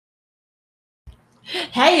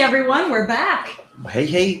Hey everyone, we're back.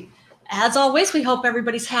 Hey. As always, we hope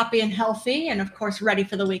everybody's happy and healthy and of course ready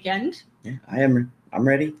for the weekend. Yeah, I'm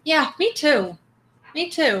ready. Yeah, me too.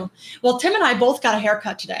 Well, Tim and I both got a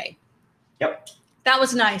haircut today. Yep. That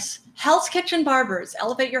was nice. Hell's Kitchen Barbers,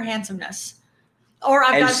 elevate your handsomeness.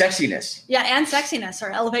 Sexiness. Yeah, and sexiness,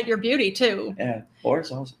 or elevate your beauty too. Yeah,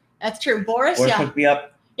 Boris also. That's true. Boris hooked me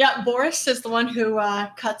up. Yeah, Boris is the one who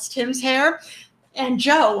cuts Tim's hair. And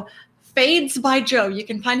Joe, Fades by Joe. You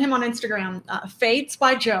can find him on Instagram. Fades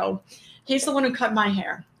by Joe. He's the one who cut my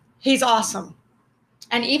hair. He's awesome.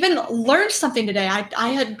 And even learned something today. I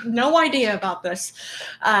had no idea about this.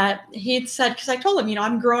 He said, because I told him,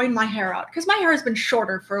 I'm growing my hair out. Because my hair has been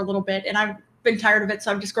shorter for a little bit, and I've been tired of it,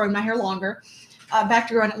 so I'm just growing my hair longer. Back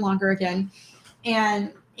to growing it longer again.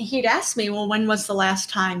 And he'd asked me, well, when was the last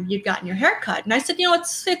time you'd gotten your hair cut? And I said,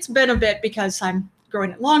 it's been a bit because I'm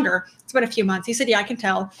growing it longer. It's been a few months. He said, yeah, I can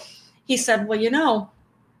tell. He said, well,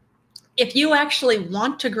 if you actually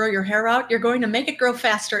want to grow your hair out, you're going to make it grow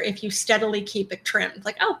faster if you steadily keep it trimmed.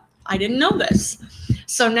 Like, oh, I didn't know this.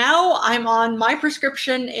 So now I'm on, my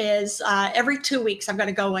prescription is every 2 weeks, I'm going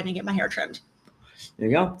to go in and get my hair trimmed. There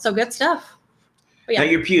you go. So good stuff. But yeah.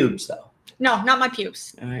 Not your pubes, though. No, not my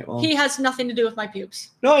pubes. All right, well. He has nothing to do with my pubes.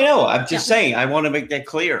 No, I know. I'm just saying. I want to make that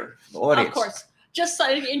clear. The audience. Of course. Just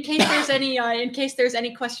in case there's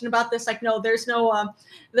any question about this, like, no, there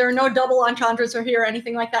are no double entendres or here or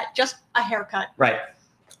anything like that. Just a haircut. Right.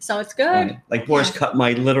 So it's good. Right. Like Boris cut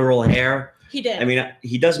my literal hair. He did. I mean,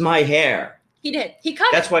 he does my hair. He did. He cut.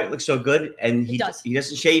 That's why it looks so good, and he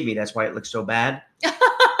doesn't shave me. That's why it looks so bad.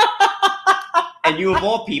 And you of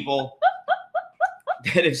all people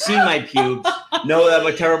that have seen my pubes know that I'm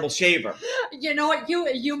a terrible shaver. You know what?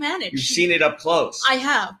 You manage. You've seen it up close. I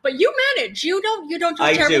have, but you manage. You don't do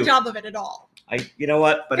a terrible job of it at all. You know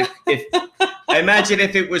what? But if I imagine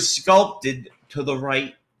if it was sculpted to the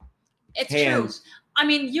right hands. True. I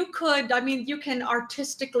mean, you can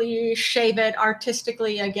artistically shave it,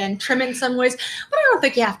 again, trim it in some ways, but I don't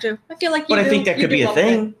think you have to. I feel like I think that could be a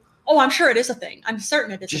thing. Oh, I'm sure it is a thing. I'm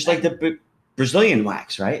certain it is. Just like the Brazilian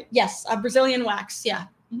wax, right? Yes, a Brazilian wax. Yeah.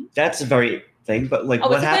 Mm-hmm. That's a very thing. But like,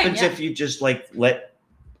 what happens if you just like let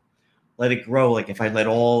it grow? Like, if I let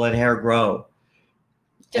all that hair grow,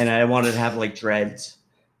 and I wanted to have like dreads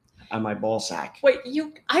on my ball sack. Wait,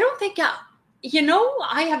 I don't think.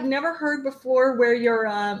 I have never heard before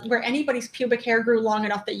where anybody's pubic hair grew long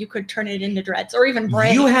enough that you could turn it into dreads or even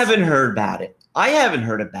braids. You haven't heard about it. I haven't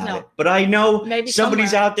heard about it, but I know maybe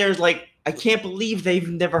somebody's out there is like, I can't believe they've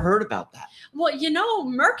never heard about that. Well,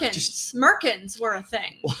 Merkins were a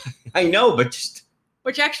thing. I know, but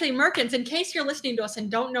which actually Merkins, in case you're listening to us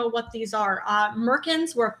and don't know what these are,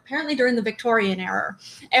 Merkins were apparently during the Victorian era.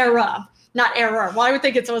 Not error. Well, I would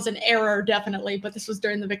think it was an error, definitely, but this was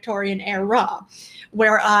during the Victorian era,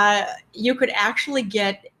 where you could actually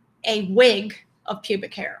get a wig of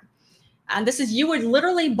pubic hair. And you would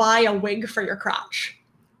literally buy a wig for your crotch.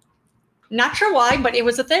 Not sure why, but it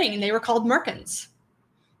was a thing, and they were called Merkins.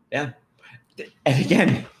 Yeah. And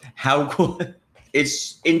again, how cool.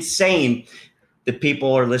 It's insane that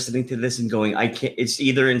people are listening to this and going, I can't. It's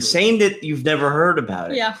either insane that you've never heard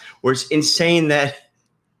about it, or it's insane that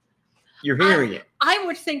you're hearing it. I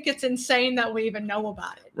would think it's insane that we even know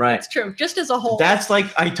about it. Right. It's true. Just as a whole. That's like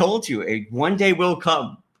I told you. One day will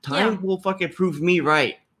come. Time will fucking prove me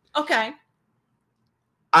right. Okay.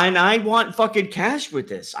 And I want fucking cash with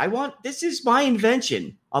this. This is my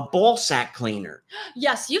invention. A ball sack cleaner.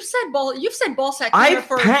 Yes, you've said ball sack cleaner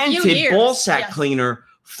for a few years. I've patented ball sack cleaner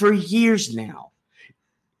for years now.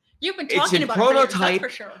 You've been talking about prototype, it for years, that's for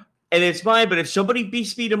sure. And it's mine, but if somebody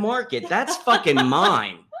beats me to market, that's fucking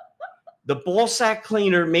mine. The ball sack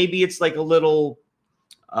cleaner, maybe it's like a little,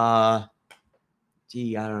 I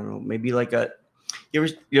don't know, maybe like the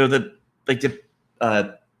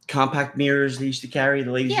compact mirrors they used to carry,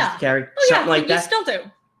 the ladies used to carry, something like that. You still do.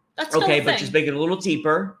 That's still okay, a but thing. just make it a little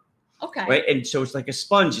deeper. Okay. Right, and so it's like a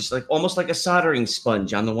sponge. It's like almost like a soldering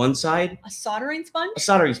sponge on the one side. A soldering sponge? A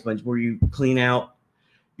soldering sponge where you clean out,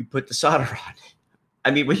 you put the solder on.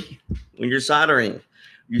 I mean, when you're soldering,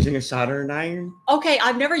 using a soldering iron. Okay,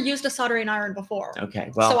 I've never used a soldering iron before.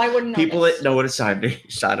 Okay, well, so I wouldn't know people that know what a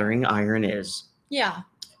soldering iron is. Yeah.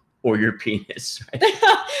 Or your penis, right?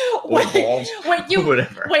 Or balls,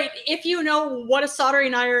 whatever. Wait, if you know what a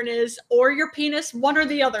soldering iron is or your penis, one or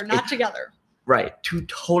the other, not together. Right. Two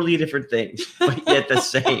totally different things, but yet the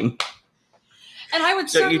same. And I would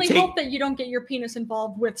certainly hope that you don't get your penis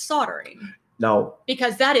involved with soldering. No.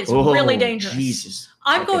 Because that is really dangerous. Jesus.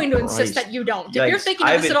 I'm going to insist that you don't. Yikes. If you're thinking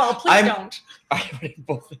of this at all, please don't.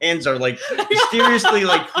 Both hands are like mysteriously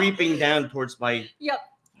like creeping down towards my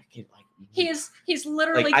He's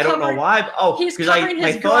literally like, I don't know why. He's covering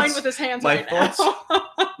his groin with his hands right now.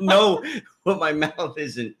 No, but my mouth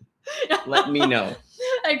isn't. Let me know.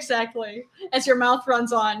 Exactly. As your mouth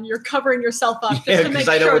runs on, you're covering yourself up just to make because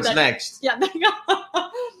I know what's next. Yeah.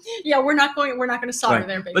 Yeah, we're not going to solder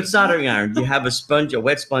there, baby. But soldering iron, you have a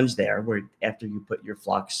wet sponge there where after you put your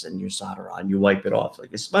flux and your solder on, you wipe it off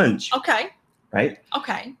like a sponge. Okay. Right?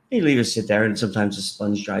 Okay. You leave it sit there, and sometimes the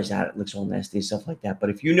sponge dries out. It looks all nasty and stuff like that. But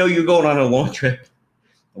if you know you're going on a long trip,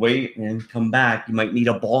 wait and come back, you might need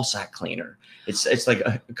a ball sack cleaner. It's like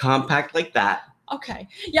a compact like that. Okay.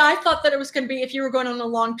 Yeah, I thought that it was going to be if you were going on a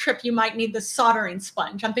long trip, you might need the soldering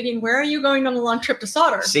sponge. I'm thinking, where are you going on a long trip to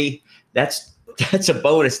solder? See, that's a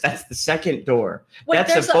bonus. That's the second door. Wait,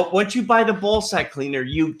 once you buy the ball sack cleaner,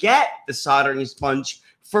 you get the soldering sponge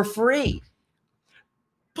for free.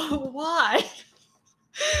 But why?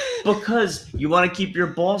 Because you want to keep your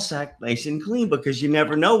ball sack nice and clean, because you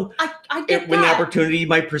never know I get when the opportunity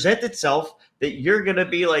might present itself that you're going to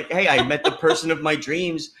be like, hey, I met the person of my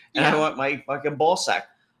dreams and I want my fucking ball sack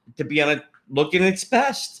to be looking its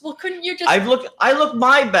best. Well, couldn't you just... I look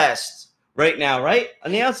my best right now, right?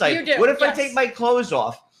 On the outside. You do, what if I take my clothes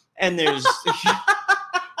off and there's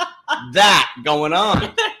that going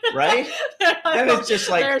on, right? Then it's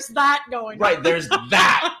just like... There's that going on. Right, there's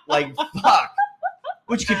that. Like, fuck.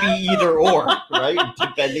 Which could be either or, right?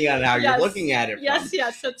 Depending on how you're looking at it.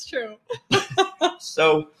 Yes, that's true.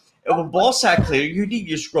 So, if a ball sack cleaner, you need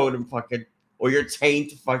your scrotum fucking, or your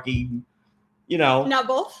taint fucking, Not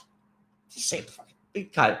both? Same fucking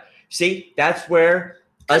kind. See, that's where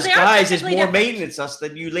us guys is more maintenance us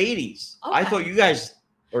than you ladies. Okay. I thought you guys,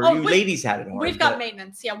 ladies had it hard. We've got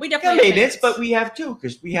maintenance. Yeah, we definitely have maintenance. But we have too,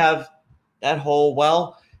 because we have that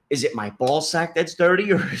whole, is it my ball sack that's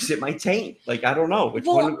dirty or is it my taint? Like, I don't know. Which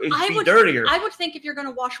one would be dirtier? I would think if you're going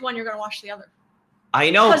to wash one, you're going to wash the other. I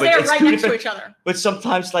know. Because they're right next to each other. But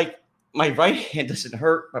sometimes, like, my right hand doesn't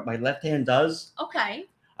hurt, but my left hand does. Okay.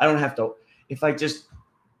 I don't have to. If I just,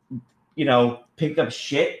 pick up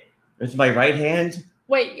shit with my right hand.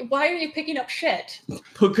 Wait, why are you picking up shit?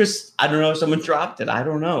 Because, I don't know, someone dropped it. I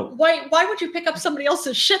don't know. Why would you pick up somebody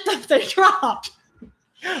else's shit that they dropped?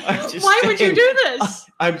 Why would you do this?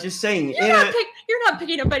 I'm just saying. You're not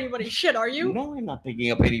picking up anybody's shit, are you? No, I'm not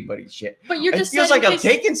picking up anybody's shit. But you just feels like I'm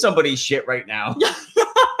taking somebody's shit right now.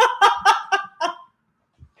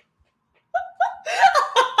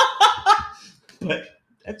 But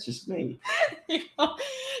that's just me.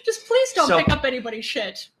 Just please don't pick up anybody's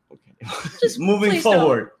shit. Okay. Just moving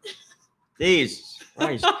forward. Jesus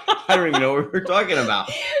Christ. I don't even know what we're talking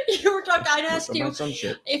about. You were talking. I'd ask you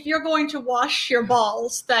if you're going to wash your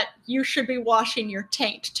balls, that you should be washing your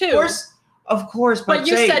taint too. Of course. But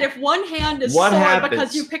you said if one hand is sore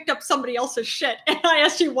because you picked up somebody else's shit, and I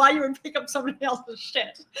asked you why you would pick up somebody else's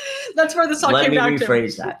shit. That's where this all came down to. Let me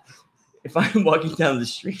rephrase that. If I'm walking down the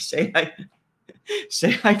street, say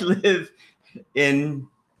I live in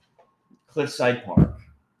Cliffside Park.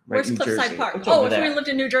 Where's Cliffside Park? If we lived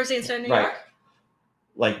in New Jersey instead of New York?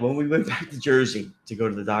 Like when we went back to Jersey to go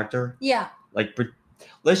to the doctor. Yeah. Like,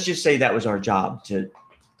 let's just say that was our job to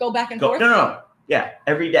go back and forth. No. Yeah,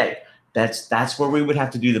 every day. That's where we would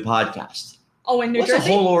have to do the podcast. Oh, in New Jersey? It's a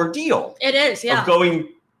whole ordeal. It is, yeah. Of going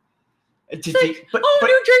to New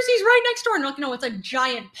Jersey's right next door. No, it's a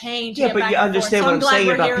giant pain to get back and forth. Yeah, but you understand what I'm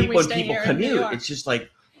saying about people when people commute. It's just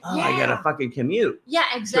like, I got to fucking commute. Yeah,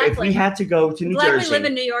 exactly. So if we had to go to New Jersey, we live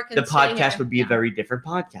in New York, and the podcast would be a very different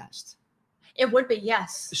podcast. It would be,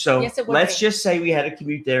 yes. So yes, it would let's just say we had to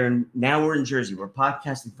commute there, and now we're in Jersey. We're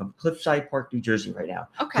podcasting from Cliffside Park, New Jersey right now.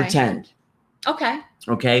 Okay. Pretend.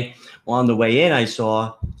 Okay. Well, on the way in, I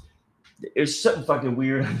saw it was something fucking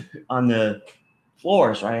weird on the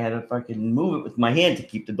floor, so I had to fucking move it with my hand to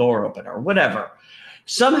keep the door open or whatever.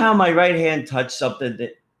 Somehow my right hand touched something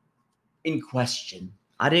that in question.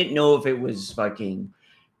 I didn't know if it was fucking,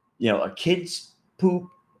 a kid's poop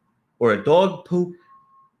or a dog poop.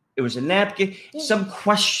 It was a napkin, some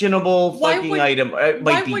questionable fucking item. It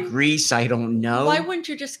might be grease. I don't know. Why wouldn't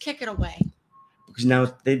you just kick it away? Because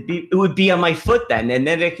now it would be on my foot then, and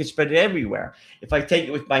then it could spread it everywhere. If I take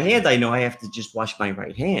it with my hand, I know I have to just wash my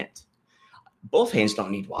right hand. Both hands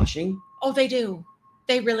don't need washing. Oh, they do.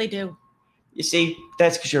 They really do. You see,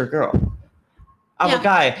 that's because you're a girl. I'm a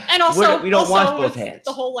guy. And also, we don't wash both hands.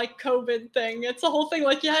 The whole COVID thing. It's the whole thing.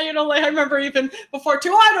 Like, I remember even before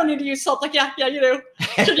too. I don't need to use soap. Like, yeah, you do.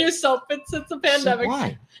 You should use soap. It's a pandemic. So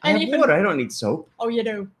why? I have water. I don't need soap. Oh, you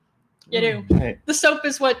do. You do. Right. The soap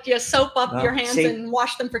is what you soap up your hands and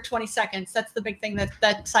wash them for 20 seconds. That's the big thing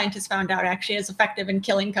that scientists found out actually is effective in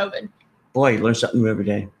killing COVID. Boy, you learn something new every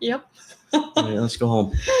day. Yep. Right, let's go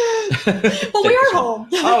home. Well, we are home.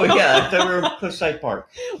 Oh yeah, I thought we were Cliffside Park.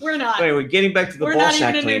 We're not. Anyway, getting back to the ball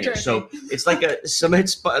sack cleaner. Jersey. So it's like a cement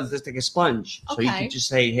sponge. It's like a sponge. So you can just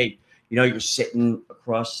say, hey, you're sitting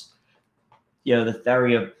across, the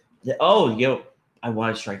area of, I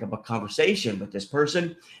want to strike up a conversation with this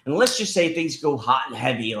person, and let's just say things go hot and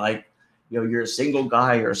heavy, like you're a single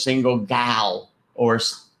guy or a single gal, or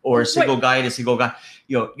a single guy and a single guy.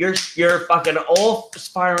 You're fucking all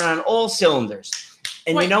firing on all cylinders.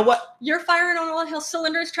 And you know what? You're firing on all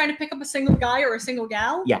cylinders trying to pick up a single guy or a single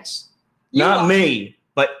gal? Yes. Not me,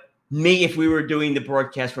 but me if we were doing the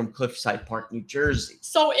broadcast from Cliffside Park, New Jersey.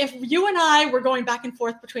 So if you and I were going back and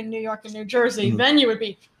forth between New York and New Jersey, then you would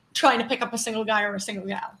be trying to pick up a single guy or a single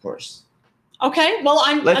gal. Of course. Okay, well,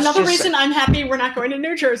 another reason I'm happy we're not going to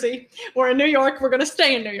New Jersey. We're in New York. We're going to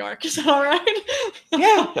stay in New York. Is that all right?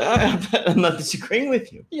 Yeah, I'm not disagreeing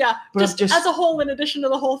with you. Yeah, but just as a whole, in addition to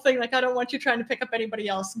the whole thing, I don't want you trying to pick up anybody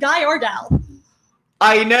else, guy or gal.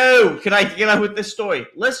 I know. Can I get on with this story?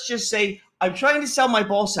 Let's just say I'm trying to sell my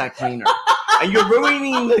ball sack cleaner, and you're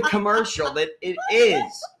ruining the commercial that it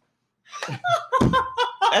is.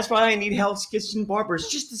 That's why I need Hell's Kitchen Barbers,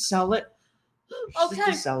 just to sell it. Just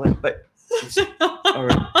to sell it, but...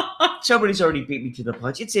 somebody's already beat me to the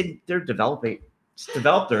punch. They're developing. It's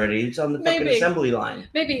developed already. It's on the fucking assembly line.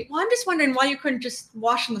 Maybe. Well, I'm just wondering why you couldn't just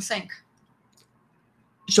wash in the sink.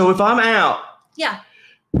 So if I'm out,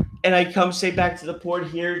 and I come say back to the port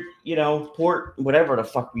here, port whatever the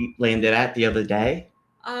fuck we landed at the other day.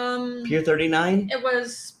 Pier 39. It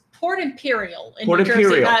was Port Imperial in Port New Jersey.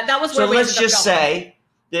 Imperial. That was where we let's just say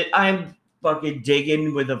that I'm fucking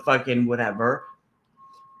digging with a fucking whatever.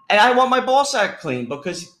 And I want my ball sack clean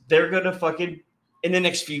because they're going to fucking, in the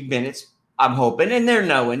next few minutes, I'm hoping, and they're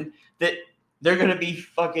knowing that they're going to be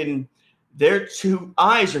fucking, their two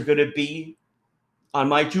eyes are going to be on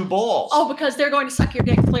my two balls. Oh, because they're going to suck your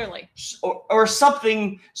dick, clearly. Or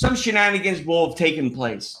something, some shenanigans will have taken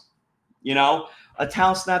place. A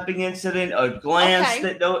towel snapping incident, a glance,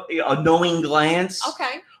 a knowing glance.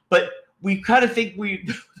 Okay. But we kind of think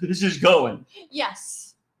this is going. Yes.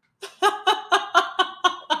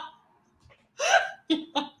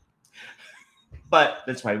 But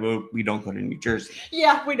that's why we don't go to New Jersey.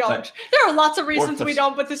 Yeah, we don't. But there are lots of reasons we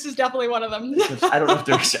don't, but this is definitely one of them. I don't know if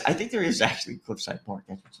there is. I think there is actually Cliffside Park.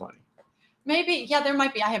 That's what's funny. Maybe. Yeah, there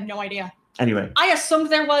might be. I have no idea. Anyway. I assumed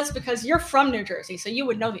there was because you're from New Jersey, so you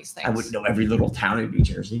would know these things. I wouldn't know every little town in New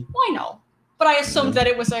Jersey. Well, I know. But I assumed that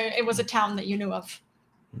it was a town that you knew of.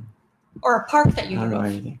 Or a park that you knew of. I don't know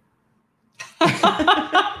anything.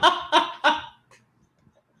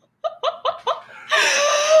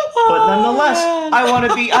 But nonetheless,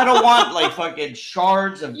 I don't want like fucking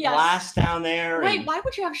shards of glass down there. Wait, why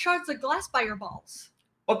would you have shards of glass by your balls?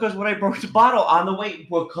 Because when I broke the bottle on the way,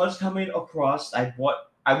 because coming across, I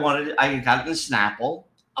got it in Snapple.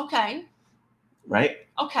 Okay. Right?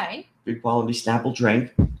 Okay. Big quality Snapple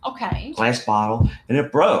drink. Okay. Glass bottle. And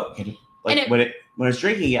it broke. When I was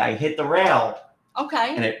drinking it, I hit the rail.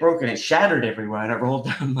 Okay. And it broke and it shattered everywhere. And it rolled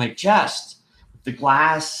down my chest. The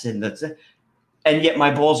glass and and yet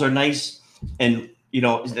my balls are nice and,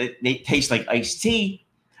 they taste like iced tea,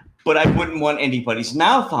 but I wouldn't want anybody's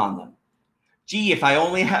mouth on them. Gee, if I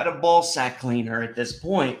only had a ball sack cleaner at this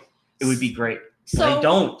point, it would be great. But I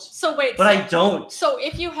don't. I don't. So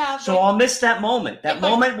if you have... So I'll miss that moment. That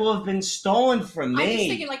moment will have been stolen from me. I'm just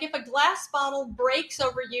thinking, if a glass bottle breaks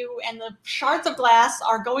over you and the shards of glass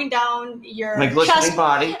are going down your chest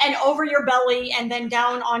body and over your belly and then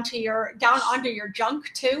down onto your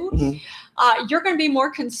junk too, you're going to be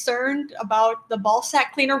more concerned about the ball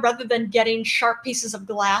sack cleaner rather than getting sharp pieces of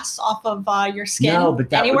glass off of your skin. No, but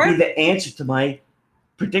that would be the answer to my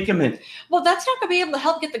predicament. Well, that's not going to be able to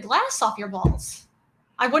help get the glass off your balls.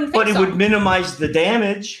 I wouldn't think so. But it would minimize the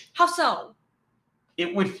damage. How so?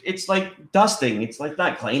 It's like dusting. It's like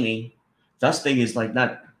not cleaning. Dusting is like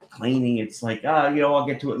not cleaning. It's like, I'll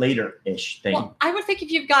get to it later-ish thing. Well, I would think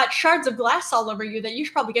if you've got shards of glass all over you that you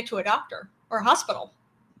should probably get to a doctor or a hospital.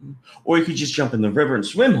 Or you could just jump in the river and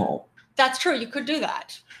swim home. That's true. You could do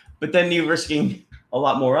that. But then you're risking a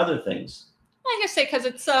lot more other things. I guess because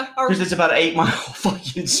it's it's about an 8-mile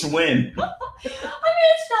fucking swim. I mean,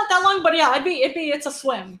 it's not that long, but yeah, it's a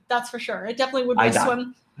swim. That's for sure. It definitely would be a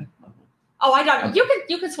swim. Oh, I don't.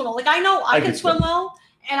 You can swim. Like I know I can swim well,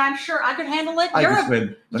 and I'm sure I could handle it. I can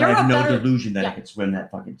swim, but I have no delusion that I could swim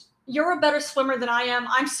that fucking. You're a better swimmer than I am.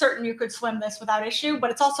 I'm certain you could swim this without issue,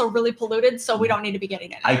 but it's also really polluted, so we don't need to be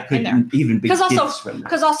getting in there. I couldn't even begin to swim.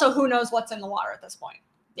 Because also, who knows what's in the water at this point?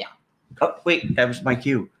 Yeah. Oh wait, that was my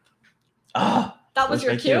cue. Ah, that was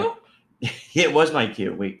your cue? It was my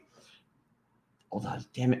cue. Wait, hold on,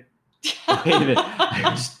 damn it! Wait a minute. I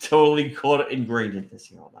was totally caught ingrained in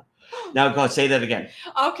this. Hold on. Now go say that again.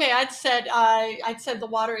 Okay, I'd said the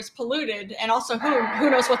water is polluted, and also who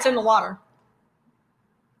knows what's in the water?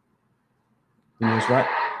 Who knows what?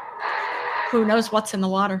 Who knows what's in the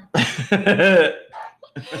water?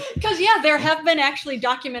 Because there have been actually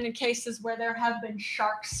documented cases where there have been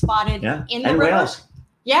sharks spotted in the river. Whales.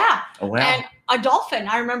 Yeah. Oh, wow. And a dolphin,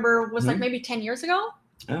 I remember, was like maybe 10 years ago.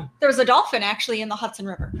 Oh. There was a dolphin actually in the Hudson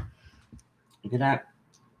River. Look at that.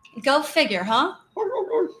 Go figure, huh?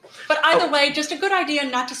 But either way, just a good idea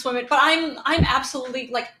not to swim it. But I'm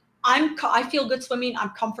absolutely I feel good swimming. I'm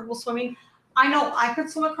comfortable swimming. I know I could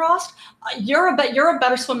swim across. You're a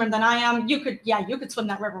better swimmer than I am. You could swim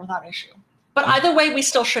that river without issue. But either way, we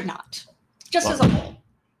still should not. Just as a whole.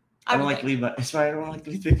 I don't like to leave. That's why I don't like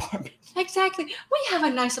to leave the apartment. Exactly. We have a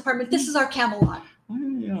nice apartment. This is our Camelot.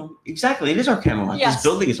 Exactly. It is our Camelot. Yes. This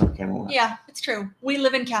building is our Camelot. Yeah, it's true. We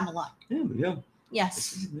live in Camelot. Yeah, we do. Yes.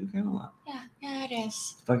 This is a new Camelot. Yeah, it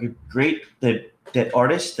is. Fucking great. That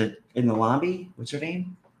artist in the lobby. What's her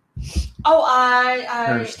name? Oh,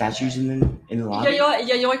 her statues in the lobby.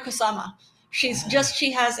 Yayoi Kusama.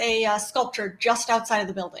 She has a sculpture just outside of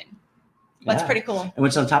the building. That's pretty cool. And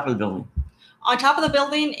what's on top of the building? On top of the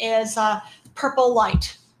building is purple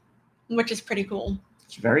light, which is pretty cool.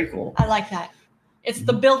 It's very cool. I like that. It's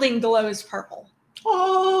the building glows purple.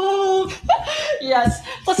 Oh, yes.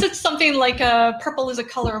 Plus, it's something like purple is a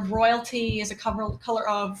color of royalty, is a color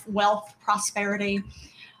of wealth, prosperity,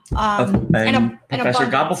 and Professor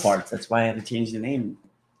abundance. Gobblefarts. That's why I had to change the name.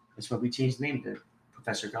 That's why we changed the name to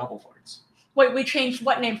Professor Gobblefarts. Wait, we changed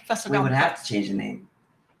what name, Professor Gobblefarts? We would have to change the name.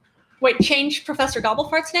 Wait, change Professor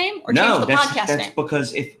Gobblefart's name or change the podcast name? That's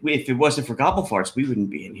because if it wasn't for Gobblefarts, we wouldn't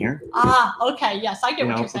be in here. Ah, okay. Yes, I get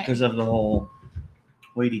what you're saying. Because of the whole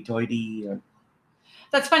hoity-toity.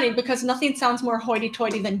 That's funny because nothing sounds more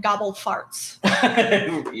hoity-toity than gobble farts.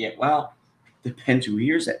 Yeah, well, depends who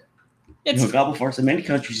hears it. Gobble farts in many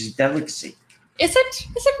countries is a delicacy. Is it?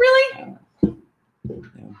 Is it really? Yeah.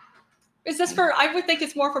 Is this for? I would think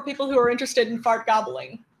it's more for people who are interested in fart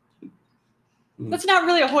gobbling. That's not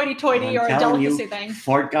really a hoity-toity or a delicacy thing.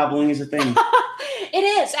 Fart gobbling is a thing. It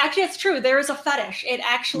is. Actually, it's true. There is a fetish. It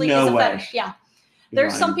actually is a fetish. Yeah.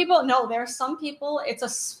 There's some people. No, there are some people. It's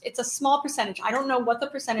a small percentage. I don't know what the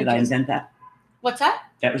percentage is. Did I invent that? What's that?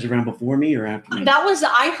 That was around before me or after me?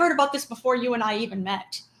 I heard about this before you and I even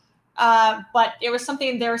met. But it was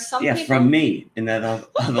something. There are some people. Yeah, from me in that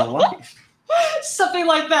other life. Something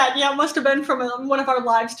like that. Yeah, it must have been from one of our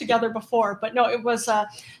lives together before. But no, it was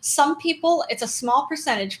some people. It's a small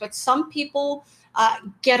percentage, but some people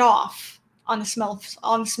get off on the smell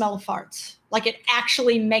of farts. Like it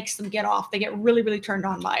actually makes them get off. They get really, really turned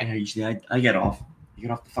on by it. Yeah, usually I get off. You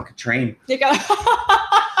get off the fucking train. You go.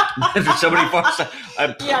 If somebody farts,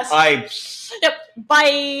 yes. Yep.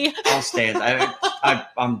 Bye. I'll stand.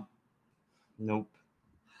 I'm. Nope.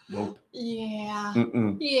 Yeah.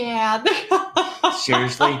 Mm-mm. Yeah.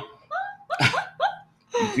 Seriously?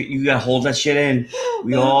 You gotta hold that shit in.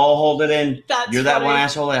 We all hold it in. You're that one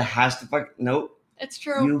asshole that has to fuck. Nope. It's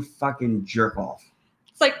true. You fucking jerk off.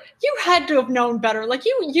 It's like you had to have known better. Like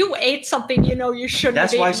you ate something you shouldn't.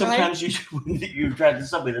 That's have why eaten, sometimes right? you drive the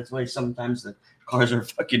subway. That's why sometimes the cars are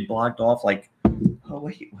fucking blocked off. Like, oh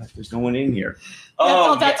wait, what? There's no one in here.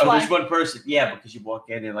 That's why. There's one person. Yeah, because you walk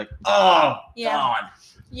in and like, oh God.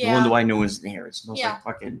 Yeah. No wonder why no one's in here. It smells like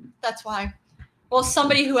fucking. That's why. Well,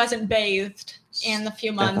 somebody who hasn't bathed in a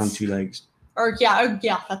few months. On two legs. Or yeah,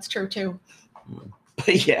 that's true too.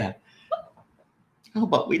 But yeah. Oh,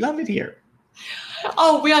 but we love it here.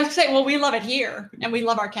 Oh, we have to say, well, we love it here, and we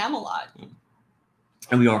love our Camelot.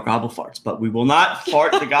 And we are gobble farts, but we will not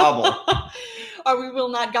fart the gobble. Or we will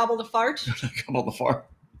not gobble the fart. Gobble the fart.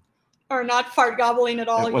 Or not fart gobbling at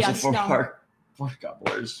all. It wasn't for fart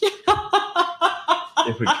gobblers.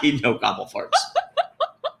 There would be no gobble farts.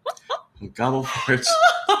 Gobble farts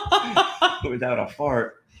without a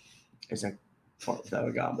fart is a fart without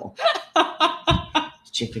a gobble.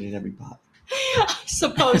 Chicken in every pot. I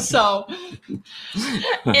suppose so.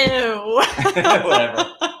 Ew. Whatever.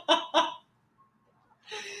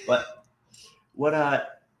 But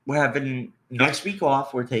we're having next week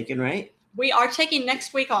off. We're taking, right? We are taking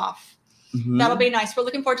next week off. Mm-hmm. That'll be nice. We're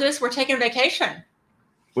looking forward to this. We're taking a vacation.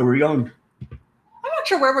 Where are we going? I'm not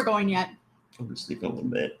sure where we're going yet. I'm going to sleep a little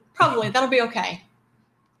bit. Probably. That'll be okay.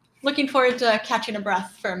 Looking forward to catching a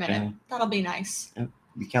breath for a minute. Yeah. That'll be nice.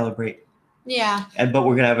 Recalibrate. Yeah. But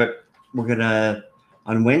we're going to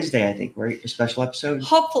on Wednesday, I think, right? A special episode?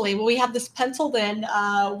 Hopefully. Well, we have this penciled in.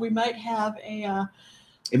 We might have a...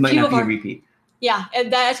 it might not be a repeat. Yeah,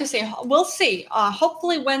 and as I say, we'll see.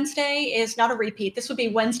 Hopefully Wednesday is not a repeat. This would be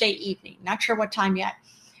Wednesday evening. Not sure what time yet.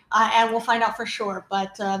 And we'll find out for sure.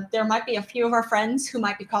 But there might be a few of our friends who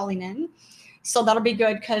might be calling in. So that'll be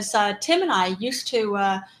good because Tim and I used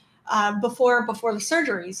to, before the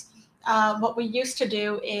surgeries, what we used to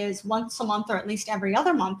do is once a month or at least every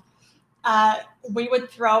other month, we would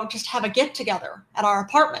have a get together at our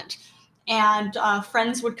apartment. And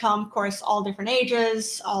friends would come, of course, all different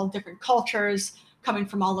ages, all different cultures, coming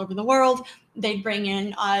from all over the world. They'd bring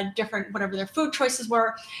in different, whatever their food choices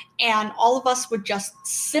were. And all of us would just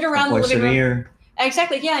sit around the living room.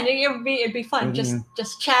 Exactly. Yeah. It'd be fun. Mm-hmm.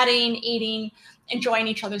 Just chatting, eating, enjoying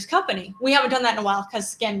each other's company. We haven't done that in a while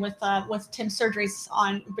because, again, with Tim's surgeries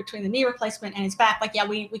on between the knee replacement and his back,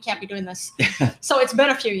 we can't be doing this. So it's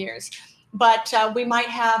been a few years. But we might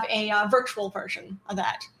have a virtual version of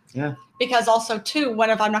that. Yeah. Because also, too,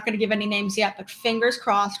 I'm not going to give any names yet, but fingers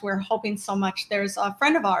crossed, we're hoping so much. There's a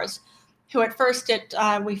friend of ours who at first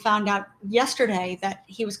we found out yesterday that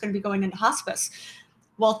he was going to be going into hospice.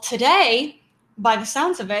 Well, today, by the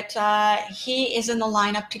sounds of it, he is in the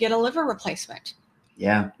lineup to get a liver replacement.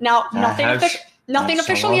 Yeah. Now, nothing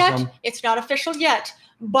official yet. Awesome. It's not official yet,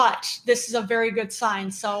 but this is a very good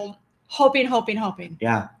sign. So hoping.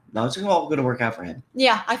 Yeah. No, it's all going to work out for him.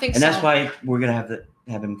 Yeah, I think so. And that's why we're going to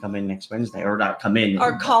have him come in next Wednesday, or not come in,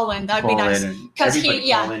 or call in. That'd be nice because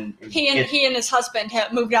he and his husband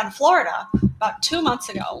have moved down to Florida about 2 months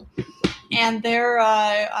ago, and they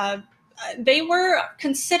were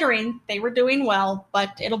considering, they were doing well, but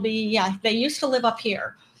it'll be they used to live up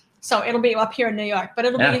here, so it'll be up here in New York, but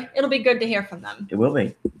it'll be good to hear from them. It will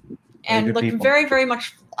be. And very, very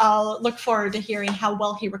much look forward to hearing how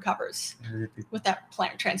well he recovers with that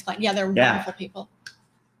transplant. Yeah, they're wonderful people.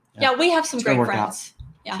 Yeah, we have some great friends.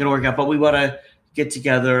 Yeah. It's going to work out. But we want to get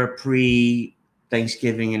together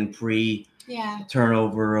pre-Thanksgiving and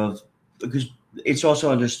pre-turnover because it's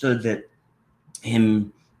also understood that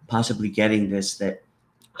him possibly getting this, that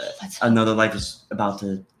another life is about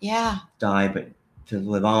to die, but to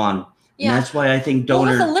live on. Yeah. And that's why I think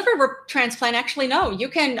donor... Well, with a liver transplant, actually, no. You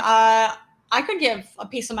can... I could give a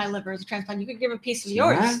piece of my liver as a transplant. You could give a piece of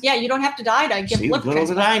yours. That? Yeah, you don't have to die to give liver transplant.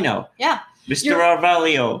 Little did I know. Yeah. Mr.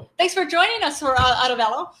 Arvelio. Thanks for joining us for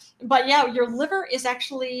Arvelio. But yeah, your liver is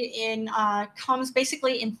actually comes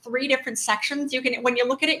basically in 3 different sections. You can, when you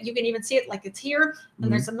look at it, you can even see it like it's here,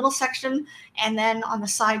 and there's a middle section, and then on the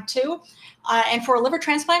side too. And for a liver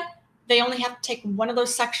transplant, they only have to take one of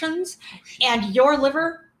those sections, and your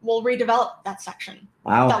liver will redevelop that section.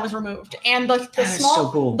 Wow. That was removed. And the small, so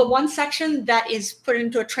cool. The one section that is put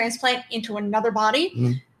into a transplant into another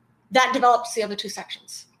body, that develops the other 2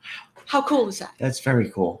 sections. How cool is that? That's very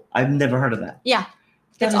cool. I've never heard of that. Yeah.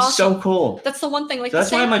 That's awesome. So cool. That's the one thing. So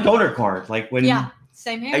that's why my donor card. Like when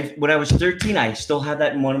same here. When I was 13, I still had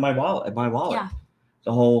that in one of my wallet. Yeah.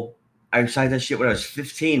 The whole I signed that shit when I was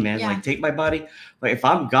 15, man. Yeah. Like take my body. Like if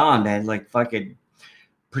I'm gone, man, like fucking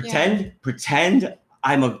pretend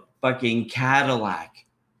I'm a fucking Cadillac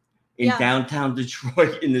in downtown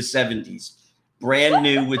Detroit in the 70s. Brand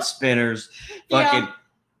new with spinners. Fucking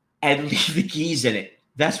and leave the keys in it.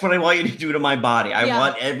 That's what I want you to do to my body. I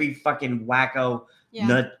want every fucking wacko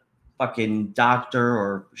nut fucking doctor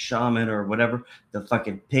or shaman or whatever to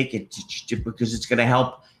fucking pick it because it's going to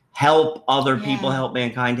help other people, help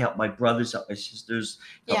mankind, help my brothers, help my sisters,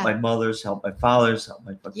 help my mothers, help my fathers, help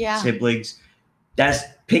my fucking siblings. That's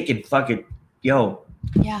picking fucking, hell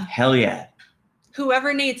yeah.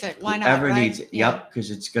 Whoever needs it, why not? Whoever needs it,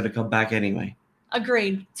 because it's going to come back anyway.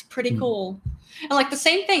 Agreed. It's pretty cool. And like the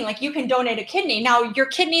same thing, like you can donate a kidney. Now your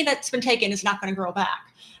kidney that's been taken is not going to grow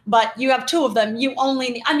back, but you have 2 of them. You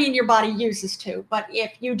only, your body uses 2, but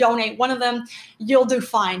if you donate one of them, you'll do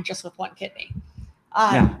fine just with 1 kidney.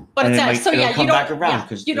 But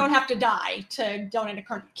it's you don't have to die to donate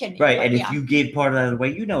a kidney. Right. But, and if you gave part of that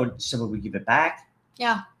away, someone would give it back.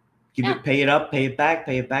 Yeah. Pay it up, pay it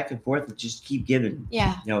back and forth, and just keep giving.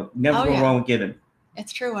 Yeah. Never go wrong with giving.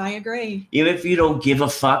 It's true. I agree. Even if you don't give a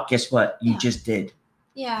fuck, guess what? You just did.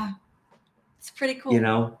 Yeah. It's pretty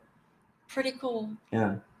cool. Pretty cool.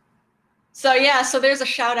 Yeah. So there's a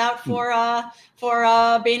shout out for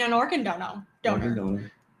being an organ donor. Organ donor.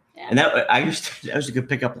 Yeah. And that was a good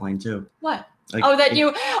pickup line too. What?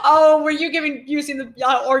 Were you using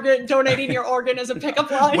the organ, donating your organ as a pickup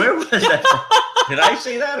line? Where was that? Did I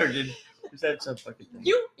say that or is that some fucking thing?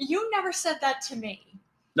 You never said that to me.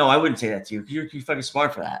 No, I wouldn't say that to you. You're fucking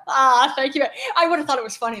smart for that. Thank you. I would have thought it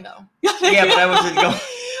was funny though. Yeah, but I wasn't going.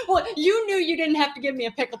 Well, you knew you didn't have to give me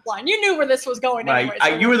a pickup line. You knew where this was going. Right. Anyway, so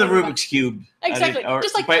you were the Rubik's Cube. Exactly.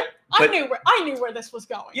 Just like I knew where this was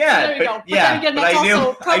going. Yeah. So there you go. But yeah. Then again, but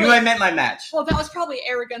I knew I meant my match. Well, that was probably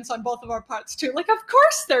arrogance on both of our parts too. Like, of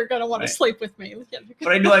course they're gonna want to sleep with me.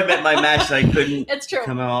 But I knew I meant my match. And I couldn't. It's true.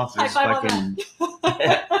 Come off as fucking.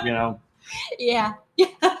 Yeah.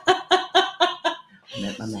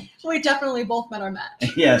 Met my match. We definitely both met our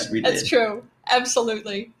match. Yes, we did. That's true.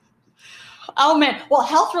 Absolutely. Oh man. Well,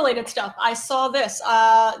 health related stuff. I saw this.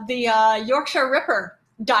 The Yorkshire Ripper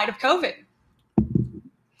died of COVID.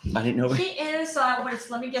 I didn't know. He is.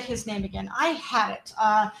 Let me get his name again. I had it.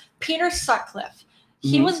 Peter Sutcliffe.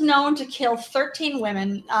 He was known to kill 13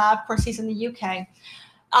 women. Of course, he's in the UK.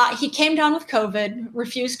 He came down with COVID,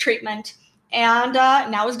 refused treatment, and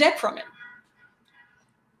now is dead from it.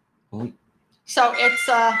 Well, so it's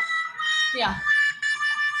yeah.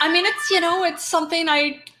 I mean, it's it's something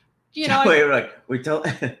Wait, tell.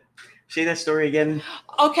 Say that story again.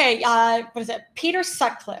 Okay, what is it? Peter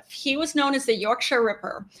Sutcliffe. He was known as the Yorkshire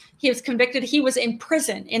Ripper. He was convicted. He was in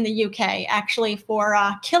prison in the UK, actually, for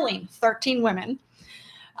killing 13 women.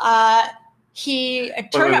 He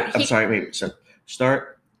turned out. I'm sorry. Wait. So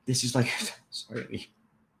start. This is like. Sorry.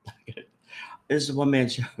 This is a one-man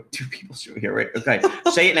show, two people show here, right? Okay.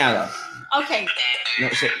 Say it now, though. Okay. No,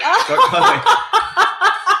 say it.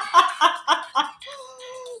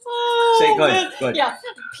 Go ahead. Yeah,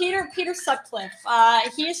 Peter Sutcliffe.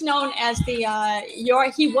 He is known as he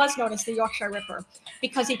was known as the Yorkshire Ripper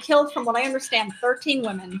because he killed, from what I understand, 13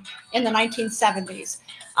 women in the 1970s.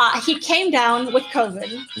 He came down with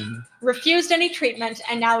COVID, refused any treatment,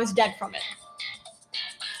 and now is dead from it.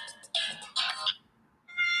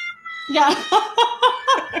 Yeah.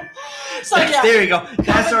 So yeah. There you go.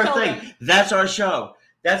 That's our thing. That's our show.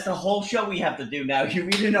 That's the whole show we have to do now. You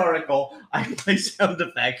read an article, I play sound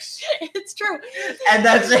effects. It's true. And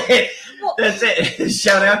that's it. Well, that's it.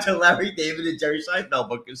 Shout out to Larry David and Jerry Seinfeld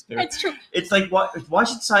because it's true. It's like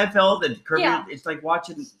watching Seinfeld and Kirby. Yeah. It's like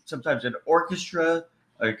watching sometimes an orchestra,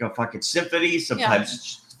 like a fucking symphony. Sometimes it's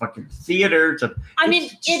just fucking theater.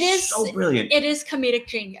 It is so brilliant. It is comedic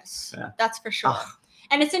genius. Yeah. That's for sure.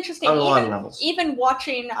 And it's interesting, on a lot of levels. Even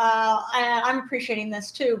watching, and I'm appreciating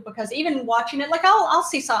this too, because even watching it, like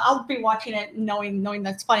I'll be watching it knowing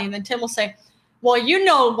that's funny, and then Tim will say, well, you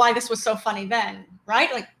know why this was so funny then,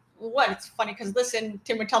 right? Like, what? It's funny because listen,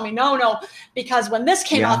 Tim would tell me, no, because when this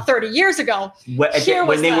came out 30 years ago, when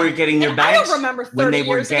they were getting their bags, I don't remember 30 when they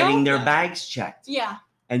were years getting ago. their bags checked,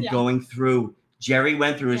 and Yeah. going through. Jerry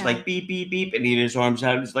went through, his like beep, beep, beep, and he had his arms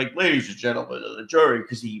out. He's like, ladies and gentlemen of the jury,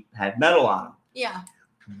 because he had metal on him. Yeah.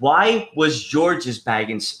 Why was George's bag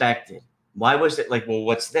inspected? Why was it like, well,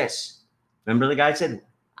 what's this? Remember the guy said?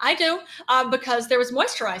 I do, because there was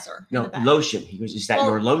moisturizer. No, lotion. He goes, is that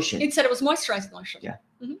your lotion? He said it was moisturizing lotion. Yeah.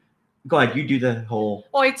 Mm-hmm. Go ahead. You do the whole.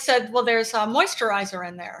 Well, he said, well, there's moisturizer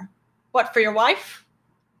in there. What, for your wife?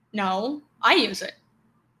 No, I use it.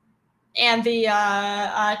 And the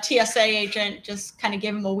TSA agent just kind of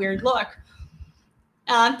gave him a weird look.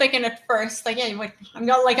 I'm thinking at first, like, yeah, I'm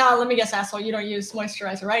not like, let me guess, asshole, you don't use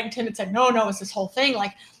moisturizer, right? And Tim had said, no, it's this whole thing.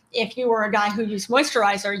 Like, if you were a guy who used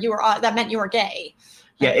moisturizer, that meant you were gay.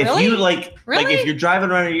 Like, yeah, if really? you like if you're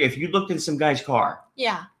driving around, if you looked in some guy's car,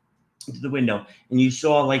 into the window, and you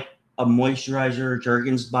saw like a moisturizer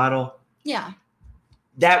Jergens bottle,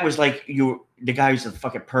 that was like the guy who's a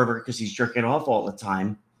fucking pervert because he's jerking off all the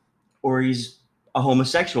time, or he's a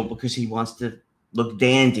homosexual because he wants to look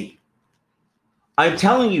dandy. I'm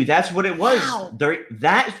telling you, that's what it was. Wow.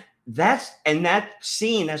 That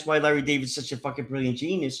scene, that's why Larry David's such a fucking brilliant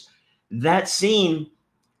genius. That scene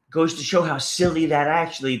goes to show how silly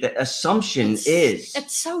that assumption is.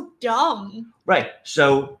 It's so dumb. Right.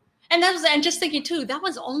 So. And just thinking too, that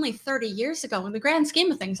was only 30 years ago in the grand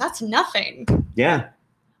scheme of things. That's nothing. Yeah.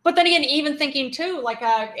 But then again, even thinking too,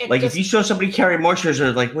 if you saw somebody carry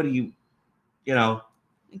moisturizer, like, what do you know?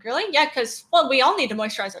 Really? Yeah, because we all need to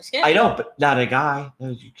moisturize our skin. I know, but not a guy.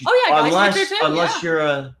 Oh yeah, guys need to too. Unless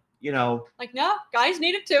you're Like, no, guys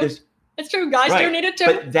need it too. It's true, guys do need it too.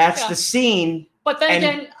 But that's the scene. But then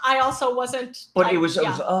again, I also wasn't. But it was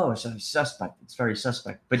it's suspect. It's very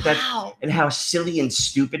suspect. But and how silly and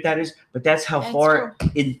stupid that is. But that's how far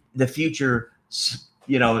in the future,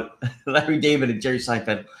 Larry David and Jerry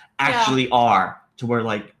Seinfeld actually are, to where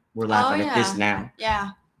like we're laughing at this now.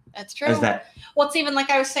 Yeah. That's true. Well, it's even like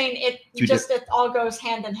I was saying, it all goes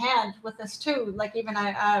hand in hand with this too. Like even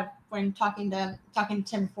when talking to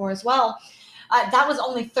Tim before as well, that was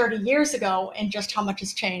only 30 years ago, and just how much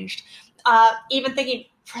has changed. Even thinking,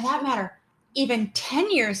 for that matter, even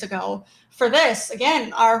 10 years ago for this,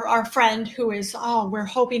 again, our friend who is, we're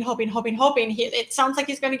hoping. It sounds like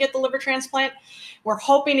he's going to get the liver transplant. We're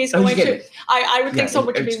hoping he's going to. I would think so,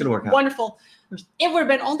 which would be wonderful. It would have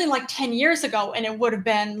been only like 10 years ago, and it would have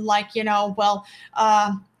been like, well,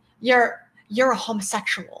 you're a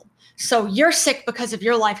homosexual. So you're sick because of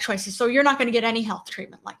your life choices. So you're not going to get any health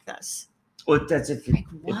treatment like this. Well, that's if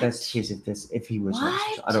that's his, if he was.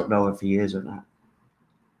 What? I don't know if he is or not.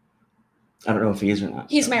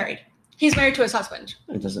 He's married. He's married to his husband.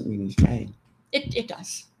 It doesn't mean he's gay. It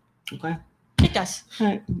does. Okay. It does. All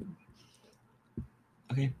right.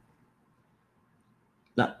 Okay.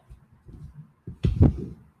 No.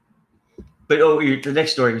 But the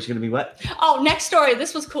next story was going to be what? Oh, next story.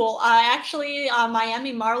 This was cool. Actually,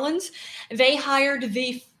 Miami Marlins, they hired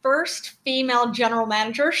the first female general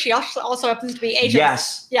manager. She also happens to be Asian.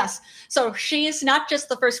 Yes. So she's not just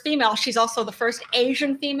the first female. She's also the first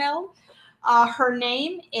Asian female. Her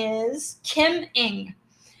name is Kim Ng.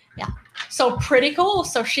 Yeah. So pretty cool.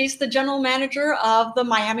 So she's the general manager of the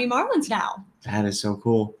Miami Marlins now. That is so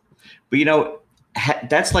cool. But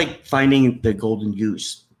that's like finding the golden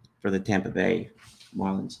goose for the Tampa Bay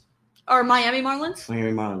Marlins. Or Miami Marlins?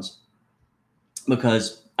 Miami Marlins.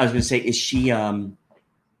 Because I was going to say, is she, not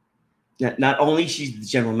only she's the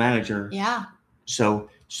general manager. Yeah. So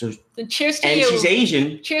then cheers to you. And she's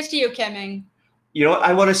Asian. Cheers to you, Kim Ng.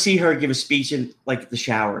 I want to see her give a speech in like the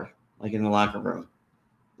shower, like in the locker room,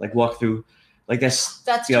 like walk through, like that's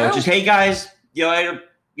true. Just, hey guys, I'm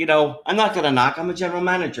not gonna knock. I'm a general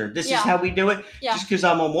manager. This is how we do it. Yeah. Just because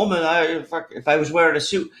I'm a woman, if I was wearing a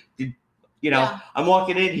suit, I'm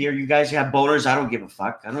walking in here. You guys have boners. I don't give a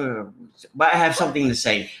fuck. I don't. But I have something to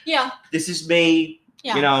say. Yeah. This is me.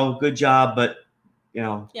 Yeah. Good job, but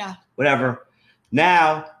Yeah. Whatever.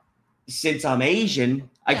 Now, since I'm Asian,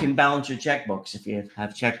 I can balance your checkbooks. If you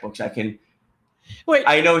have checkbooks, I can. Wait.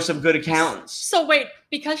 I know some good accountants. So wait,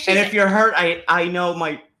 because she's. And if you're hurt, I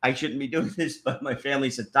know I shouldn't be doing this, but my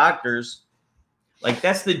family's at doctors. Like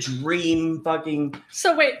that's the dream fucking.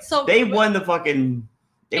 So wait, they won the fucking.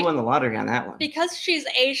 They won the lottery on that one. Because she's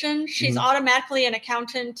Asian, she's automatically an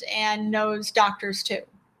accountant and knows doctors too.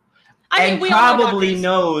 We probably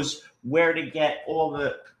knows where to get all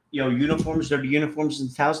the uniforms, dirty uniforms in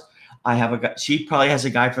the house. I have a guy. She probably has a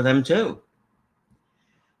guy for them too.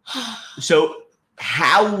 So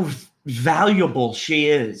how valuable she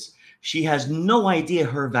is. She has no idea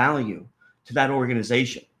her value to that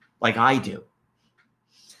organization like I do.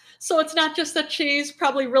 So it's not just that she's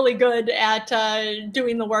probably really good at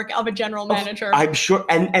doing the work of a general manager. I'm sure.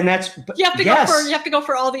 And that's you have to go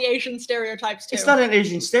for all the Asian stereotypes too. It's not an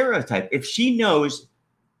Asian stereotype. If she knows,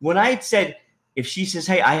 when I said, if she says,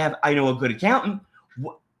 hey, I know a good accountant.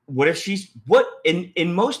 What if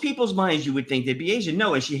in most people's minds you would think they'd be Asian?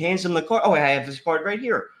 No, and she hands them the card. Oh, I have this card right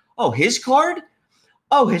here. Oh, his card?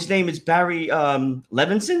 Oh, his name is Barry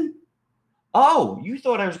Levinson. Oh, you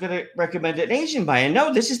thought I was going to recommend an Asian buyer?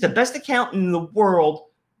 No, this is the best accountant in the world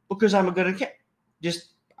because I'm a good accountant. Just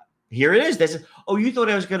here it is. You thought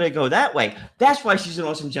I was going to go that way. That's why she's an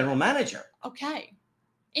awesome general manager. Okay,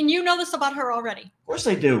 and you know this about her already. Of course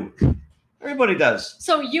I do. Everybody does.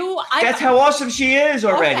 So that's how awesome she is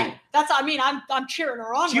already. Okay. I'm cheering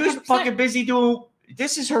her on. She 100%. Was fucking busy doing,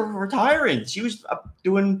 this is her retiring. She was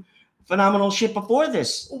doing phenomenal shit before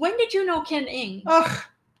this. When did you know Kim Ng? Ugh.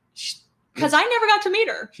 Because I never got to meet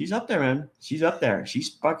her. She's up there, man. She's up there. She's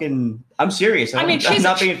fucking, I'm serious. I'm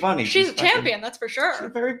not being funny. She's a champion, that's for sure. She's a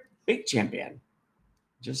very big champion.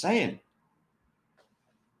 Just saying.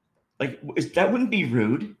 Like, that wouldn't be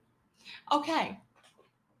rude. Okay.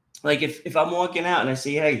 Like if I'm walking out and I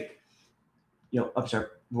say, hey, I'm sorry,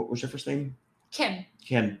 what was your first name? Kim.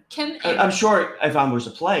 I'm sure if I was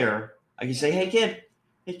a player, I could say, hey,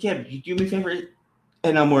 Kim, you do me a favor?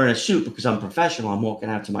 And I'm wearing a suit because I'm professional. I'm walking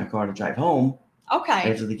out to my car to drive home.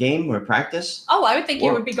 Okay. After the game or practice. Oh, I would think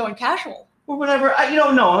you would be going casual. Or whatever.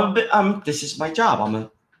 No, this is my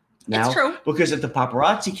job. It's true. Because if the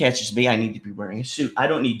paparazzi catches me, I need to be wearing a suit. I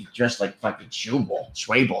don't need to dress like fucking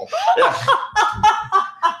Schwabel.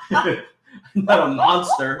 I'm not a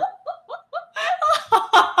monster.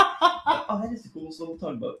 Oh, that is the coolest little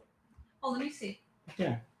tugboat. Oh, let me see.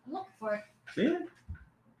 Yeah. I'm looking for it. See it?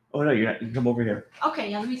 Oh, no, you're not. You can come over here.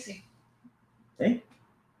 Okay, yeah, let me see. Hey?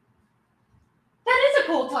 That is a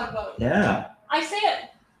cool tugboat. Yeah. I see it.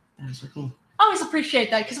 That's so cool. I always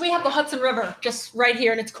appreciate that because we have the Hudson River just right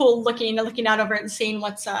here, and it's cool looking out over it and seeing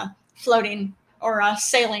what's floating or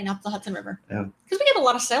sailing up the Hudson River. Yeah. Because we get a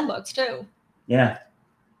lot of sailboats, too. Yeah.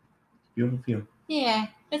 Beautiful view. Yeah,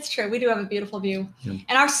 it's true. We do have a beautiful view. Yeah.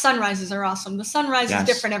 And our sunrises are awesome. The sunrise is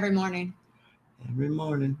different every morning. Every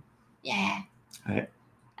morning. Yeah. All right.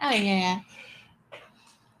 Oh, yeah.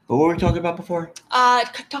 What were we talking about before?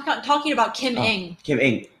 Talking about Kim Ng. Kim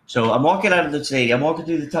Ng. So I'm walking out of the stadium. I'm walking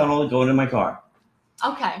through the tunnel and going in my car.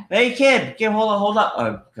 Okay. Hey, Kim, hold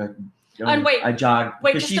up. And wait. I jog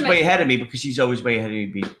because she's way ahead of me because she's always way ahead of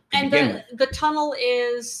me. And the tunnel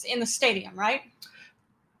is in the stadium, right?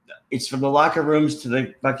 It's from the locker rooms to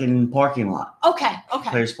the fucking parking lot. Okay.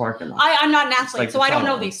 Players' parking lot. I'm not an athlete, like so I don't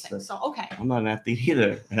know these things. So, okay. I'm not an athlete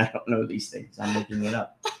either, and I don't know these things. I'm making it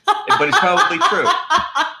up. But it's probably true.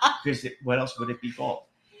 Because what else would it be called?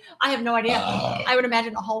 I have no idea. I would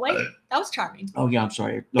imagine a hallway. That was charming. Oh, yeah, I'm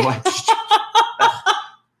sorry. No, I'm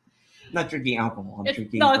not drinking alcohol. I'm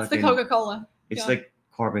drinking it's the Coca-Cola. It's like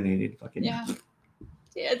carbonated fucking. Yeah.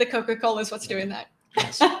 Yeah, the Coca-Cola is what's doing that.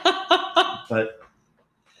 Yes. But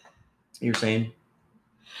you were saying?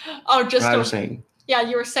 Oh, just what I was saying. Yeah,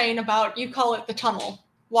 you were saying about, you call it the tunnel.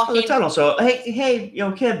 Walking. Oh, the tunnel. So, hey,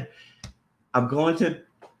 Kim, I'm going to,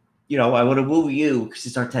 I want to woo you because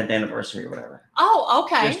it's our 10th anniversary or whatever. Oh,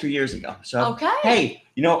 okay. Just 2 years ago. So, okay. Hey,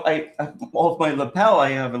 I off my lapel,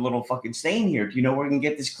 I have a little fucking stain here. Do you know where we can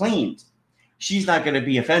get this cleaned? She's not going to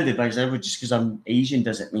be offended by that. Just because I'm Asian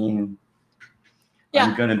doesn't mean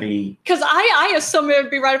I'm going to be. Because I assume it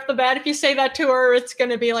would be right off the bat. If you say that to her, it's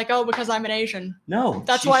going to be like, oh, because I'm an Asian. No.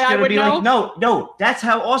 That's why I would be know. Like, no. That's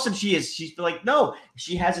how awesome she is. She's like, no.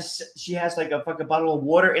 She has like a fucking bottle of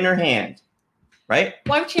water in her hand. Right?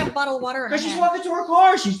 Why would she have a bottle of water in her hand? Because she's walking to her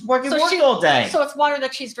car. She's working all day. So it's water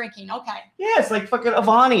that she's drinking. Okay. Yeah, it's like fucking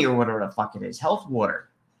Avani or whatever the fuck it is. Health water.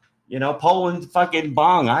 Poland fucking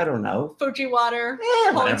bong. I don't know. Fuji water.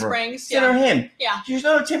 Yeah, Poland Springs. It's or him. Yeah. She's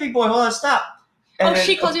no Timmy boy. Hold on, stop. And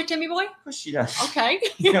she calls you Timmy boy? Of course she does. Okay.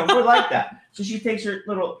 We're like that. So she takes her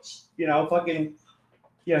little, fucking,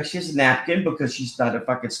 she has a napkin because she's not a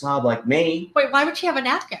fucking slob like me. Wait, why would she have a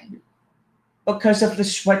napkin? Because of the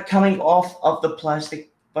sweat coming off of the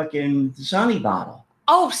plastic fucking Sunny bottle.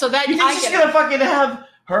 Oh, so that you think she's gonna fucking have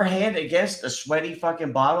her hand against a sweaty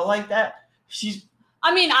fucking bottle like that?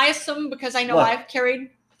 I assume because I know I've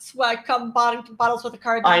carried bottles with a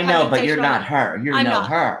card. I know, but you're not her. You're not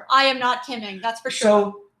her. I am not Kim Ng. That's for sure.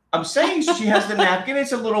 So I'm saying she has the napkin.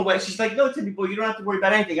 It's a little wet. She's like, no, Timmy boy, you don't have to worry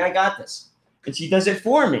about anything. I got this. And she does it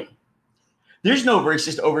for me. There's no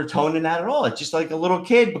racist overtone in that at all. It's just like a little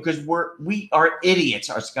kid because we are idiots,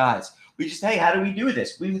 us guys. We just, hey, how do we do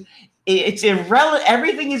this? It's irrelevant.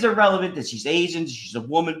 Everything is irrelevant that she's Asian, she's a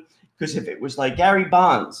woman. Because if it was like Gary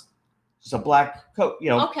Bonds, just a black coat,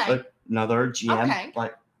 like another GM,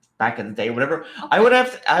 like back in the day, whatever. Okay. I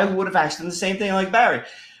would have asked him the same thing like Barry.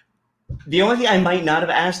 The only thing I might not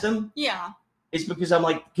have asked him, is because I'm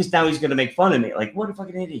like, because now he's gonna make fun of me. Like, what a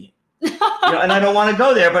fucking idiot. And I don't want to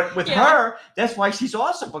go there, but with her, that's why she's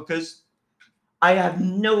awesome because I have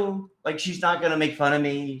she's not going to make fun of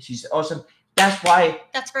me. She's awesome. That's why.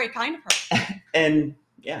 That's very kind of her. And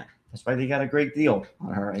that's why they got a great deal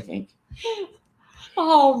on her, I think.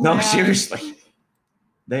 Oh, man. No, seriously.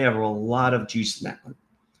 They have a lot of juice in that one.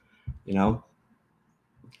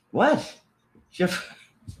 What?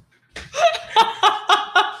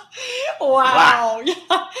 Wow.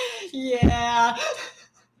 Yeah.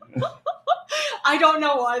 I don't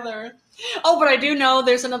know either. Oh, but I do know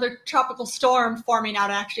there's another tropical storm forming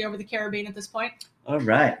out actually over the Caribbean at this point. All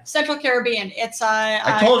right. Central Caribbean. It's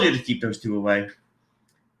I told you to keep those two away.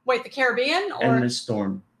 Wait, the Caribbean or and the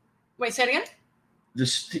storm? Wait, say it again.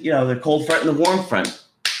 Just the cold front and the warm front,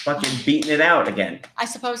 fucking beating it out again. I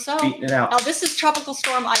suppose so. Beating it out. Now this is Tropical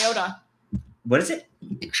Storm Iota. What is it?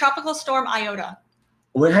 Tropical Storm Iota.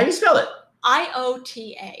 How do you spell it?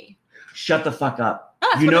 IOTA. Shut the fuck up.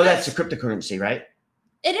 Oh, That's a cryptocurrency, right?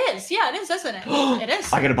 It is. Yeah, it is, isn't it? It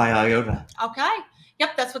is. I got to buy IOTA. Okay.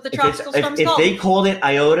 Yep, that's what the tropical storm's called. If they called it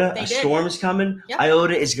IOTA, a storm is coming,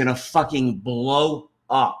 IOTA is going to fucking blow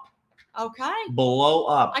up. Okay. Blow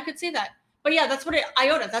up. I could see that. But yeah, that's what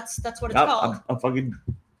IOTA, that's what it's called. I'm fucking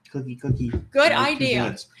cookie. Good idea.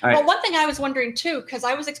 All right. Well, one thing I was wondering too, because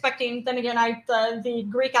I was expecting, then again, the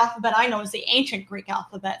Greek alphabet I know is the ancient Greek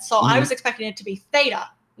alphabet. So I was expecting it to be theta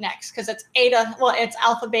next because it's eta. Well, it's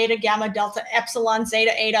alpha, beta, gamma, delta, epsilon,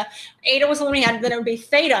 zeta, eta. Eta was the one we had, then it would be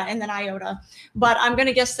theta and then iota. But I'm going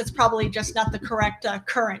to guess that's probably just not the correct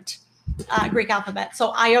current Greek alphabet.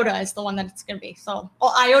 So iota is the one that it's going to be. So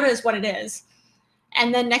iota is what it is.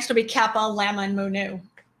 And then next will be kappa, lamma, and mu nu.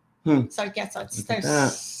 So it gets us.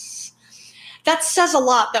 That says a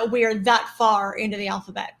lot that we're that far into the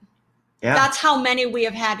alphabet. Yeah. That's how many we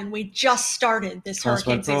have had, and we just started this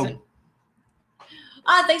hurricane season.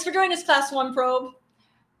 Thanks for joining us, Class 1 Probe.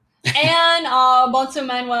 And Bonsu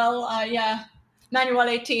Manuel, Manuel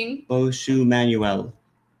 18. Bosu Manuel.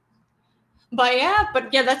 But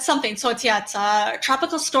yeah, that's something. So it's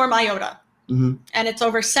Tropical Storm Iota, and it's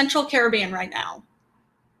over Central Caribbean right now.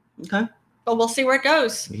 Okay. But we'll see where it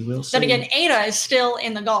goes. We will see. Then again, Eta is still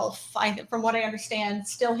in the Gulf. From what I understand,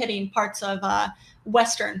 still hitting parts of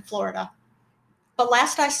western Florida. But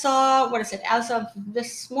last I saw, what is it? As of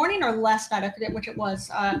this morning or last night, I forget which it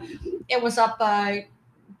was. It was up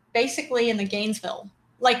basically in the Gainesville,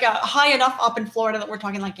 like high enough up in Florida that we're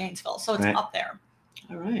talking like Gainesville. So it's up there.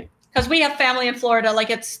 All right. Because we have family in Florida, like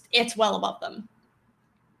it's well above them.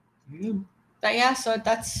 Yeah. But yeah, so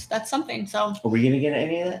that's something. So are we gonna get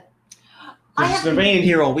any of that? It's been raining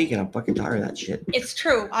here all week, and I'm fucking tired of that shit. It's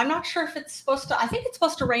true. I'm not sure if it's supposed to. I think it's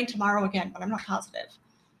supposed to rain tomorrow again, but I'm not positive.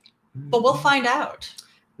 But we'll find out.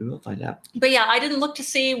 We will find out. But yeah, I didn't look to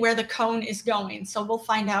see where the cone is going, so we'll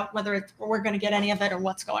find out whether we're going to get any of it or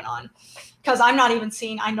what's going on. Because I'm not even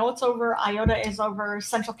seeing. I know it's over. Iota is over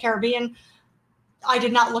Central Caribbean. I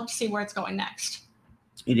did not look to see where it's going next.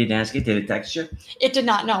 You didn't ask it? Did it text you? It did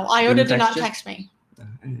not. No, Iota did not text me.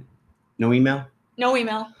 No email? No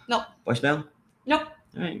email. Nope. Voicemail? Nope.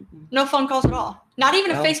 All right. No phone calls at all. Not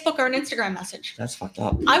even a Facebook or an Instagram message. That's fucked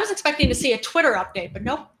up. I was expecting to see a Twitter update, but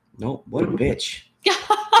nope. Nope. What a bitch. You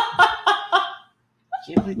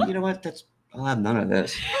know what? I'll have none of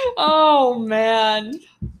this. Oh, man.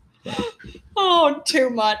 Oh,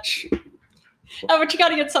 too much. But you got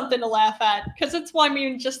to get something to laugh at, because it's why I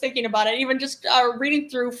mean, just thinking about it, even just reading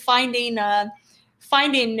through finding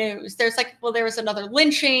news. There was another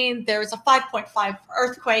lynching. There was a 5.5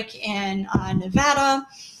 earthquake in Nevada,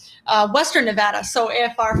 Western Nevada. So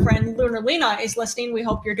if our friend Lunar Lena is listening, we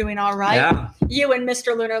hope you're doing all right. Yeah. You and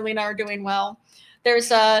Mr. Lunar Lena are doing well. There's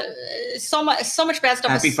so much bad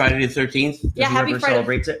stuff. Happy Friday the 13th. Yeah, happy Friday.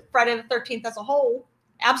 Celebrates it. Friday the 13th as a whole.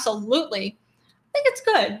 Absolutely. I think it's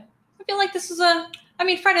good. I feel like this is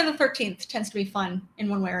Friday the 13th tends to be fun in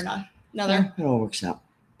one way or another. Yeah, it all works out.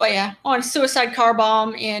 But yeah, on suicide car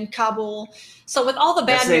bomb in Kabul. So with all the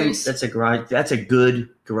bad news. That's a good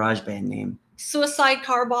garage band name. Suicide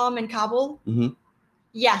car bomb in Kabul? Mm-hmm.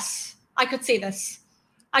 Yes. I could see this.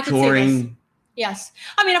 I could see this. Yes.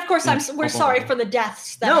 I mean, of course, we're sorry for the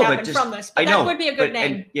deaths that happened from this. But that would be a good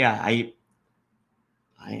name. I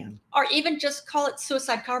am. Or even just call it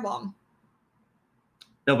suicide car bomb.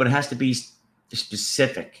 No, but it has to be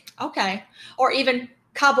specific. Okay. Or even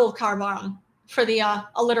Kabul car bomb for the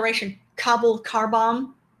alliteration. Kabul car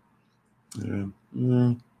bomb. I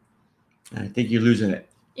think you're losing it.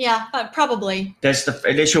 Yeah, probably. That's the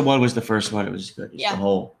initial one was the first one. It was good. It's the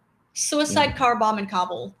whole. Suicide car bomb in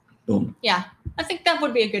Kabul. Boom. Yeah, I think that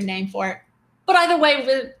would be a good name for it. But either way,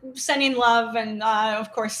 we're sending love, and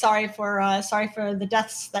of course, sorry for the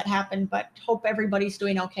deaths that happened. But hope everybody's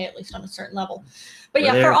doing okay, at least on a certain level. But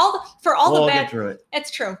yeah, for all the bad, get through it.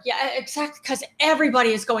 It's true. Yeah, exactly. Because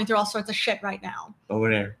everybody is going through all sorts of shit right now. But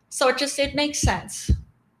we're there. So it makes sense.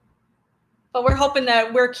 But we're hoping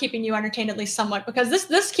that we're keeping you entertained at least somewhat, because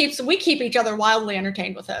we keep each other wildly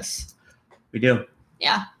entertained with this. We do.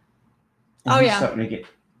 Yeah. He's starting to get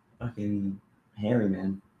fucking hairy,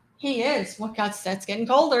 man. He is. Well, that's getting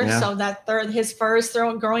colder, so that his fur is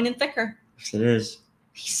growing in thicker. Yes, it is.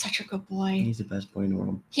 He's such a good boy. He's the best boy in the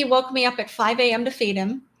world. He woke me up at 5 a.m. to feed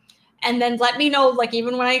him, and then let me know, like,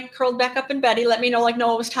 even when I curled back up in bed, he let me know, like,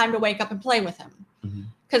 no, it was time to wake up and play with him.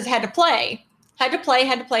 Because had to play.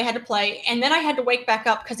 And then I had to wake back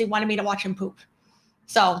up because he wanted me to watch him poop.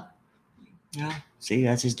 So. Yeah. See,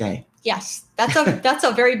 that's his day. Yes. That's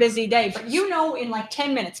a very busy day. But in like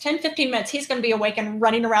 10 minutes, 10, 15 minutes, he's going to be awake and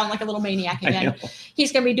running around like a little maniac again.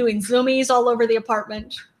 He's going to be doing zoomies all over the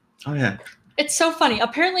apartment. Oh, yeah. It's so funny.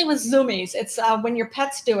 Apparently with zoomies, it's when your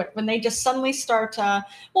pets do it, when they just suddenly start,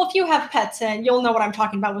 if you have pets, and you'll know what I'm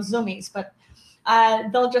talking about with zoomies, but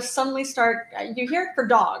they'll just suddenly start, you hear it for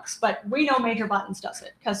dogs, but we know Major Buttons does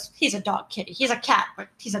it because he's a dog kitty. He's a cat, but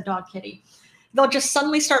he's a dog kitty. They'll just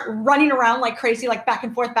suddenly start running around like crazy, like back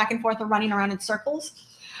and forth, or running around in circles.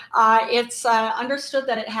 It's understood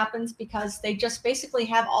that it happens because they just basically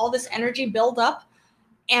have all this energy build up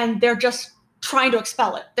and they're just trying to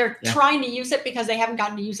expel it. They're trying to use it because they haven't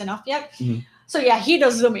gotten to use enough yet. Mm-hmm. So yeah, he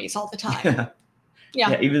does zoomies all the time.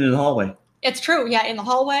 Yeah, even in the hallway. It's true. Yeah, in the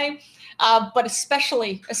hallway. But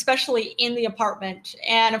especially in the apartment.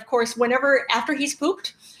 And of course, after he's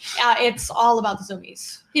pooped, it's all about the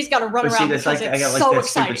zoomies. He's got to run around because I got so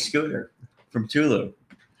exciting. Stupid scooter from Tulu.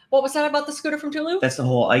 What was that about the scooter from Tulu? That's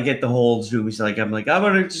I get the whole zoomies. Like, I'm going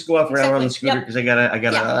to just go off around on the scooter because I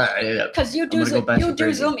gotta. Because you do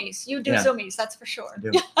zoomies. You do zoomies. That's for sure.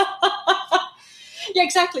 Yeah,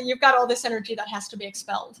 exactly. You've got all this energy that has to be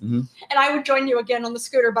expelled. Mm-hmm. And I would join you again on the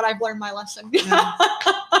scooter, but I've learned my lesson.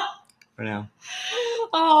 For now.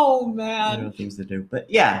 Oh, I man. don't know things to do. But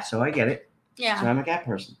yeah, so I get it. Yeah. So I'm a cat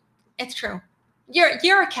person. It's true.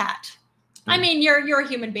 You're a cat. I mean, you're a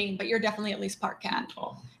human being, but you're definitely at least part cat.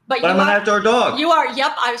 Oh. But I'm an outdoor dog. You are.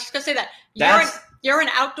 Yep. I was just gonna say that. You're an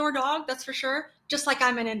outdoor dog. That's for sure. Just like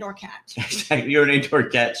I'm an indoor cat. You're an indoor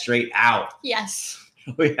cat straight out. Yes.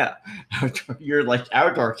 Oh yeah. You're like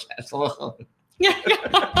outdoor cats. Oh,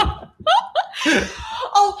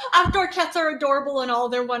 outdoor cats are adorable and all.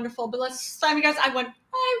 They're wonderful. But guys, I just want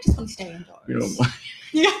to stay indoors.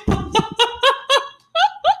 Yeah.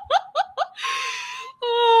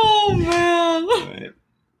 Oh, man. All right.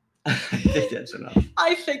 I think that's enough.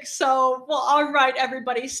 I think so. Well, all right,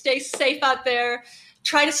 everybody. Stay safe out there.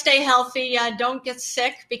 Try to stay healthy. Don't get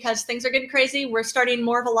sick because things are getting crazy. We're starting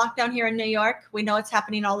more of a lockdown here in New York. We know it's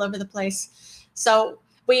happening all over the place. So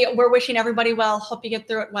we're wishing everybody well. Hope you get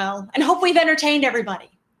through it well. And hope we've entertained everybody.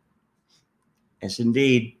 Yes,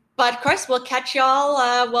 indeed. But, of course, we'll catch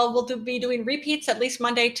y'all. We'll be doing repeats at least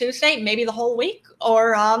Monday, Tuesday, maybe the whole week.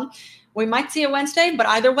 Or we might see a Wednesday. But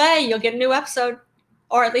either way, you'll get a new episode.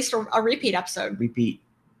 Or at least a repeat episode. Repeat.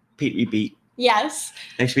 Yes.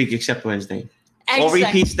 Next week except Wednesday. Exactly. All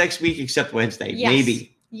repeats next week except Wednesday. Yes.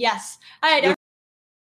 Maybe. Yes. All right.